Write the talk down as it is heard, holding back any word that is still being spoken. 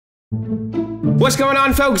What's going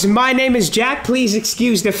on, folks? My name is Jack. Please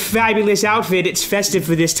excuse the fabulous outfit. It's festive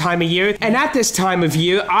for this time of year. And at this time of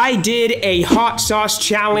year, I did a hot sauce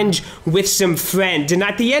challenge with some friends. And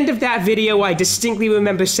at the end of that video, I distinctly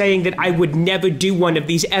remember saying that I would never do one of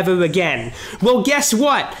these ever again. Well, guess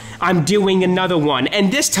what? I'm doing another one. And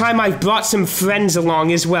this time I've brought some friends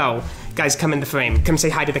along as well. Guys, come in the frame. Come say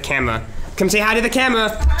hi to the camera. Come say hi to the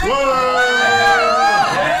camera.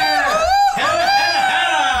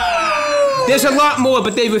 There's a lot more,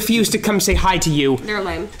 but they refuse to come say hi to you. They're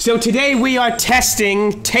lame. So today we are taste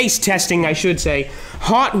testing, I should say,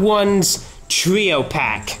 Hot Ones Trio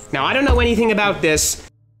Pack. Now, I don't know anything about this,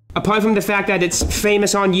 apart from the fact that it's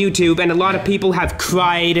famous on YouTube, and a lot of people have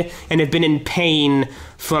cried and have been in pain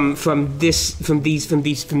from these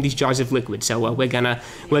jars of liquid. So we're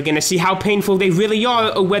gonna see how painful they really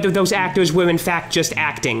are, or whether those actors were in fact just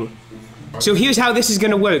acting. So here's how this is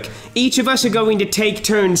gonna work. Each of us are going to take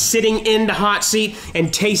turns sitting in the hot seat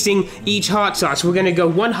and tasting each hot sauce. We're gonna go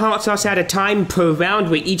one hot sauce at a time per round.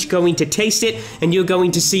 We're each going to taste it, and you're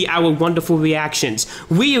going to see our wonderful reactions.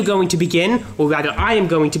 We are going to begin, or rather I am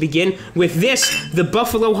going to begin, with this, the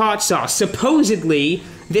buffalo hot sauce. Supposedly,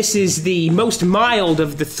 this is the most mild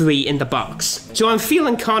of the three in the box. So I'm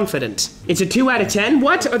feeling confident. It's a 2 out of 10?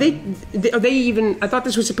 What? Are they even, I thought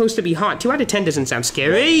this was supposed to be hot. 2 out of 10 doesn't sound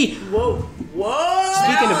scary. Whoa.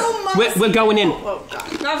 Speaking of, we're going in. Oh, God.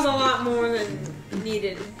 That was a lot more than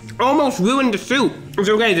needed. Almost ruined the suit. It's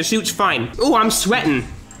okay, the suit's fine. Ooh, I'm sweating.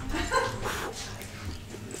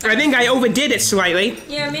 I think I overdid it slightly.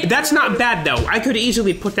 Yeah, maybe. That's not bad though. I could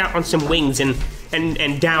easily put that on some wings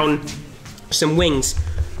and down some wings.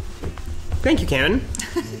 Thank you, Karen.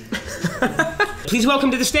 Please welcome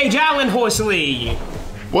to the stage, Alan Horsley.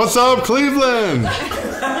 What's up, Cleveland?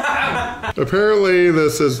 Apparently,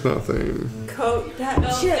 this is nothing. Coat that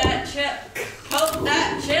chip. Coat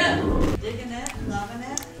that chip. Digging it, loving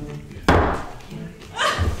it.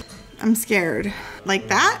 I'm scared. Like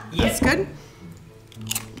that? Yeah. That's good.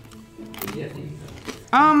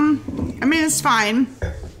 I mean, it's fine.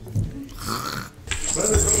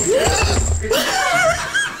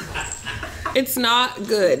 It's not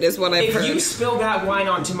good, is what I've If heard. you spill that wine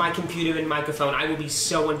onto my computer and microphone, I will be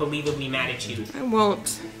so unbelievably mad at you. I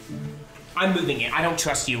won't. I'm moving it. I don't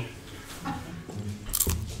trust you.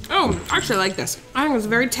 Oh, I actually like this. I think it's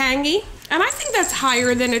very tangy, and I think that's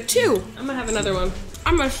higher than a 2. I'm gonna have another one.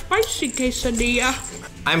 I'm a spicy quesadilla.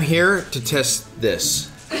 I'm here to test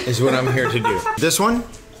this, is what I'm here to do. This one?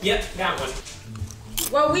 Yep, that one.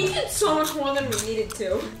 Well, we did so much more than we needed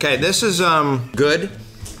to. Okay, this is good.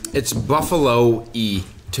 It's buffalo-y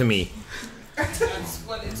to me. That's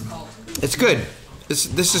what it's called. It's good.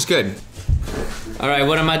 This is good. All right,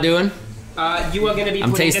 what am I doing? You are gonna be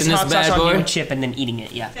I'm putting tasting this this hot bad sauce on boy? your chip and then eating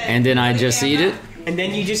it, yeah. And then I just eat it? And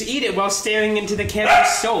then you just eat it while staring into the camera's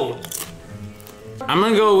soul. I'm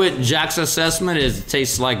gonna go with Jack's assessment is it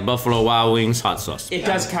tastes like Buffalo Wild Wings hot sauce. It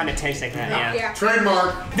does kind of taste like that, yeah.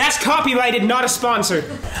 Trademark. That's copyrighted, not a sponsor.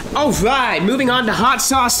 All right, moving on to hot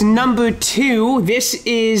sauce number 2. This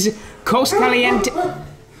is Cos Caliente.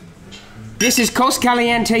 This is Cos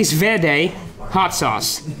Caliente's Verde hot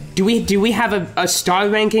sauce. Do we have a star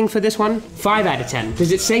ranking for this one? 5 out of 10.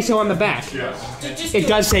 Does it say so on the back? Yes. It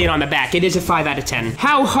does say it on the back. It is a 5 out of 10.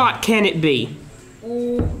 How hot can it be?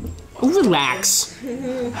 Ooh, relax.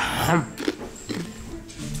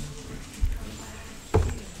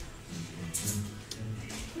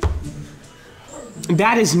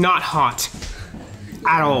 That is not hot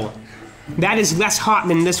at all. That is less hot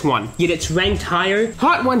than this one, yet it's ranked higher.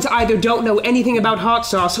 Hot Ones either don't know anything about hot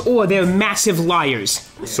sauce or they're massive liars.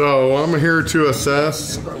 So, I'm here to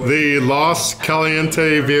assess the Los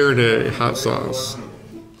Caliente Verde hot sauce.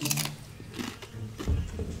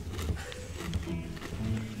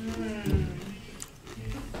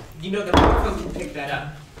 You know the microphone can pick that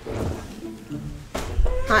up.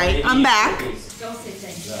 Hi, I'm back.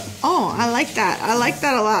 Oh, I like that. I like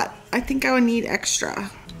that a lot. I think I would need extra.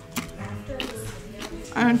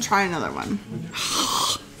 I'm gonna try another one.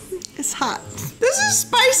 It's hot. This is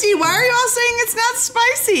spicy. Why are y'all saying it's not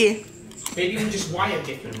spicy? Maybe you can just wire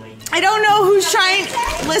differently. I don't know who's trying.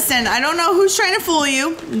 Listen, I don't know who's trying to fool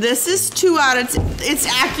you. This is 2 out of 10. It's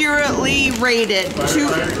accurately rated.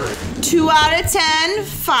 2 out of 10.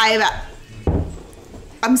 5 out.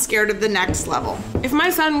 I'm scared of the next level. If my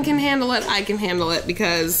son can handle it, I can handle it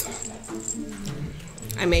because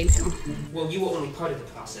I made him. Well, you were only part of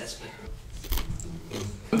the process, but...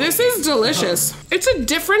 This is delicious. It's a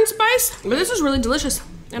different spice, but this is really delicious,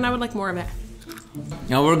 and I would like more of it.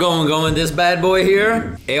 Now we're going this bad boy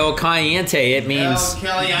here. El Caliente, it means El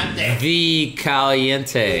Caliente. the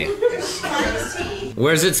Caliente.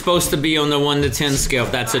 Where's it supposed to be on the 1 to 10 scale?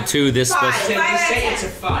 If that's a 2, this supposed to... Say it's a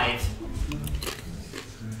 5.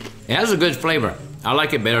 It has a good flavor. I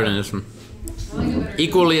like it better than this one.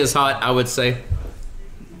 Equally as hot, I would say.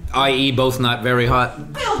 I.e. both not very hot.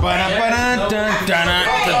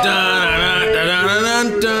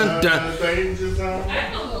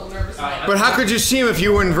 But how could you see him if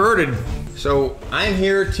you were inverted? So I'm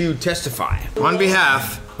here to testify on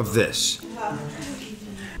behalf of this.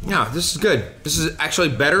 No, this is good. This is actually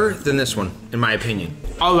better than this one, in my opinion.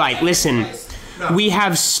 All right, listen. We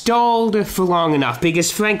have stalled for long enough because,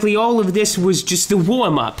 frankly, all of this was just the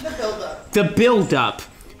warm-up. The build-up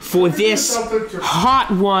for this Hot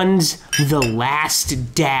Ones The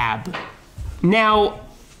Last Dab. Now,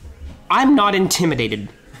 I'm not intimidated.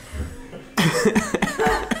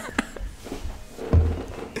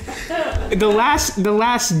 The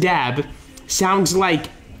last dab sounds like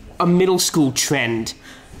a middle school trend.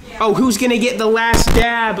 Oh, who's gonna get the last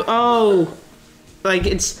dab? Oh, like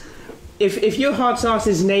it's if your hot sauce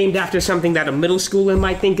is named after something that a middle schooler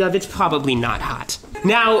might think of, it's probably not hot.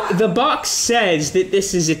 Now, the box says that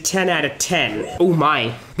this is a 10 out of 10. Oh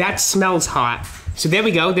my, that smells hot. So there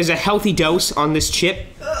we go. There's a healthy dose on this chip.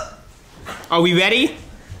 Are we ready?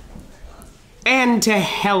 And to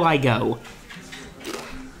hell I go.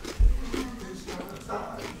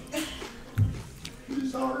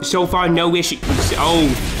 So far, no issues.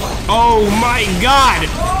 Oh my God!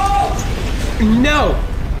 No!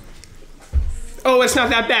 Oh, it's not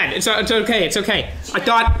that bad. It's okay. It's okay. I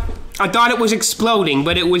thought it was exploding,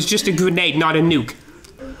 but it was just a grenade, not a nuke.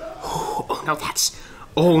 Oh no, that's.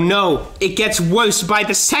 Oh no! It gets worse by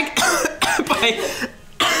the sec.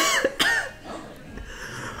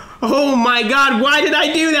 Oh my God! Why did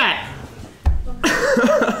I do that?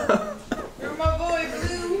 You're my boy,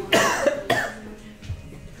 Blue.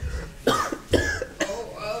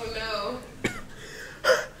 Oh no.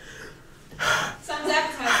 Sounds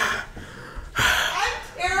appetizing. I'm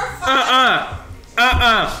terrified.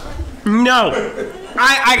 No.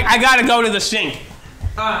 I gotta go to the sink.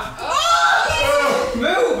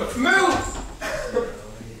 Move.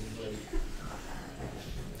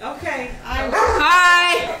 Okay.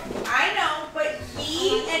 Hi. I know, but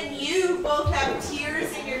he and you both have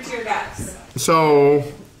tears in your tear ducts. So,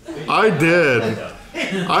 I did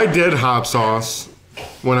hot sauce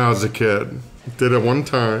when I was a kid. Did it one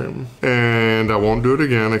time, and I won't do it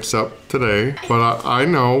again except today. But I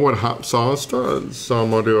know what hot sauce does. So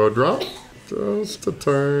I'm gonna do a drop, just a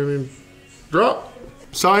tiny drop.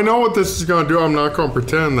 So I know what this is gonna do. I'm not gonna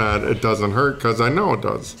pretend that it doesn't hurt because I know it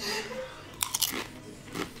does.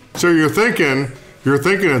 So you're thinking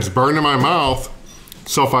it's burning my mouth.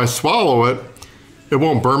 So if I swallow it, it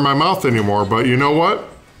won't burn my mouth anymore. But you know what?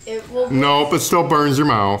 It will. Nope, it still burns your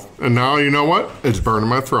mouth. And now you know what? It's burning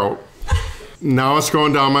my throat. Now it's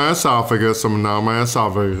going down my esophagus, and now my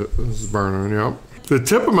esophagus is burning, yep. The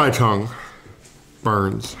tip of my tongue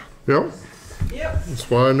burns, yep. Yep. That's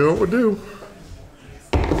why I knew it would do.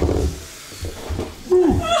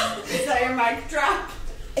 Is that your mic drop?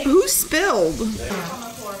 Who spilled? On the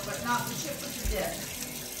floor, but not the chip with the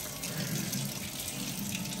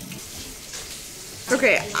dip.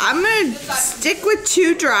 Okay, I'm gonna stick with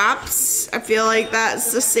 2 drops. I feel like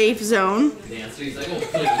that's the safe zone.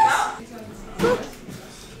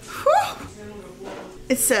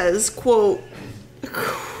 It says, quote,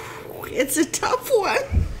 it's a tough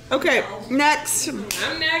one. Okay, next.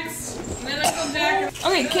 I'm next. And then Uncle Jack.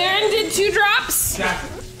 Okay, Karen did 2 drops.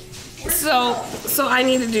 So I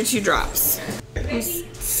need to do 2 drops. I'm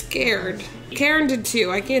scared. Karen did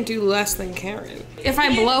 2. I can't do less than Karen. If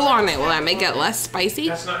I blow on it, will that make it less spicy?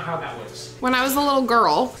 That's not how that works. When I was a little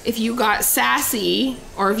girl, if you got sassy,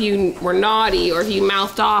 or if you were naughty, or if you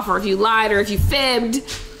mouthed off, or if you lied, or if you fibbed,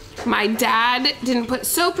 my dad didn't put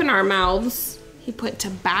soap in our mouths. He put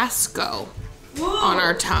Tabasco on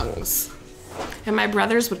our tongues. And my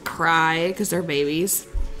brothers would cry, because they're babies.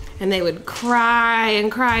 And they would cry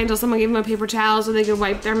and cry until someone gave them a paper towel so they could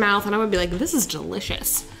wipe their mouth. And I would be like, this is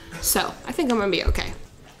delicious. So, I think I'm gonna be okay.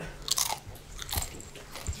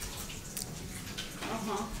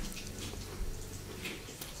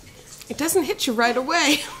 It doesn't hit you right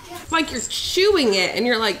away. Like you're chewing it and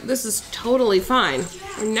you're like, this is totally fine.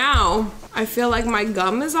 And now, I feel like my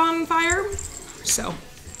gum is on fire. So,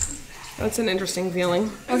 that's an interesting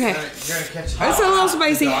feeling. Okay, it's a little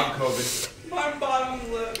spicy. My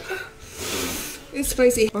bottom lip. It's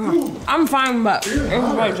spicy. I'm fine, but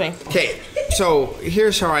it's spicy. Okay, so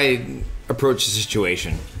here's how I approach the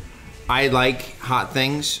situation. I like hot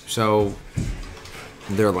things, so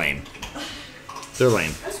they're lame. They're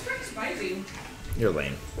lame. That's pretty spicy. You're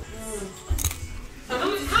lame.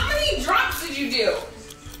 How many drops did you do?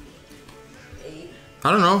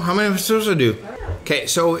 I don't know. How many am I supposed to do? Okay,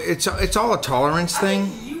 so it's all a tolerance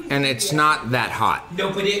thing, and it's not that hot.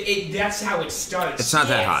 No, but that's how it starts. It's not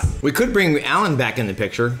that hot. We could bring Alan back in the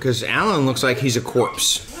picture, because Alan looks like he's a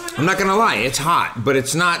corpse. I'm not gonna lie, it's hot, but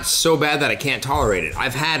it's not so bad that I can't tolerate it.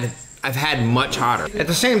 I've had much hotter. At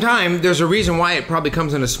the same time, there's a reason why it probably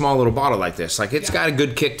comes in a small little bottle like this. Like, it's got a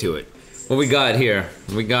good kick to it. What we got here?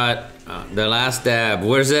 We got the last dab.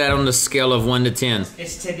 Where's that on the scale of 1 to 10? They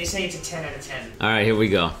say it's a 10 out of 10. All right, here we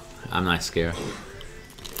go. I'm not scared.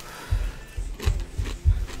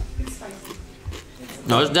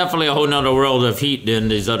 No, it's definitely a whole nother world of heat than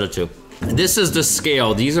these other two. This is the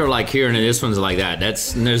scale. These are like here, and this one's like that.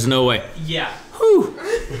 There's no way. Yeah. Whew.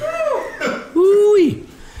 Woo-wee.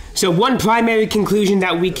 So one primary conclusion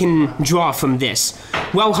that we can draw from this.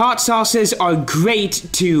 While hot sauces are great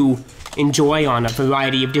to enjoy on a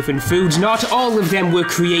variety of different foods, not all of them were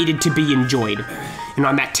created to be enjoyed. And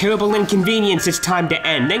on that terrible inconvenience, it's time to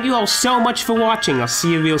end. Thank you all so much for watching. I'll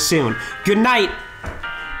see you real soon. Good night.